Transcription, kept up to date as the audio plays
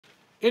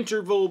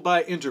interval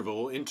by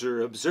interval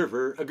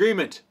inter-observer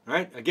agreement. All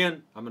right,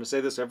 again, I'm going to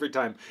say this every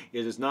time.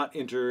 It is not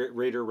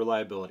inter-rater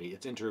reliability.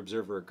 It's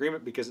inter-observer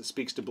agreement because it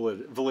speaks to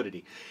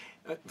validity.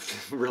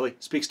 Really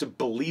speaks to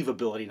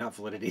believability, not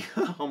validity.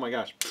 Oh my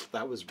gosh,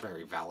 that was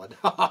very valid.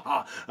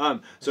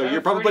 So you're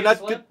probably not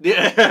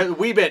a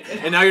wee bit,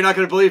 and now you're not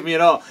going to believe me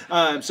at all.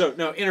 So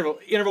no,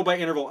 interval by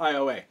interval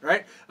IOA,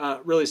 right?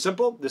 Really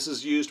simple. This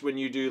is used when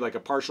you do like a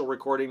partial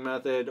recording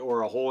method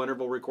or a whole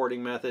interval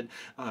recording method.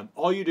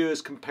 All you do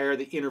is compare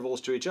the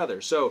intervals to each other.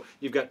 So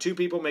you've got two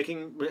people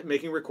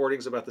making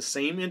recordings about the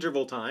same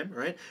interval time,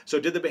 right? So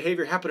did the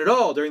behavior happen at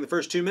all during the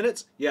first 2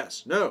 minutes?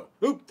 Yes. No.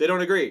 Oop, they don't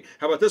agree.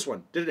 How about this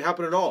one? Did it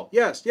happen at all?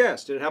 Yes.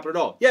 Yes. Did it happen at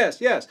all?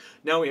 Yes. Yes.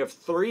 Now we have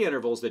 3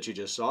 intervals that you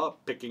just saw: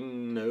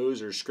 picking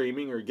nose or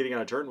screaming or getting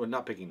out of turn. Well,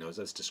 not picking nose,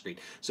 that's discrete.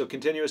 So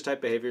continuous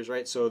type behaviors,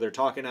 right? So they're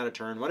talking out of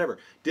turn, whatever.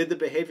 Did the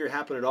behavior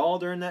happen at all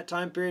during that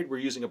time period? We're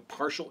using a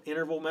partial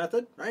interval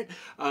method, right?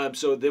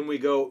 So then we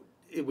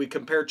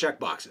compare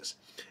checkboxes.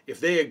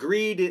 If they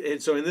agreed,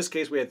 and so in this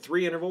case we had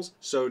 3 intervals,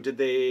 so did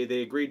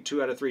they agreed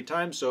 2 out of 3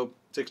 times, so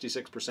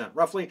 66%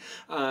 roughly.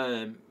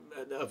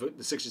 Of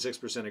the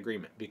 66%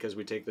 agreement, because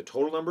we take the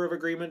total number of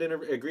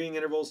agreeing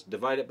intervals,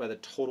 divide it by the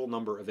total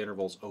number of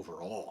intervals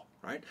overall,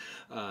 right?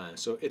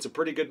 So it's a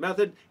pretty good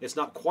method. It's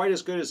not quite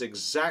as good as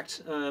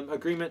exact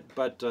agreement,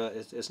 but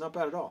it's not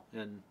bad at all,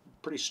 and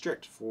pretty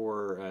strict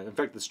for, in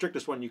fact, the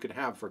strictest one you could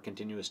have for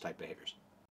continuous type behaviors.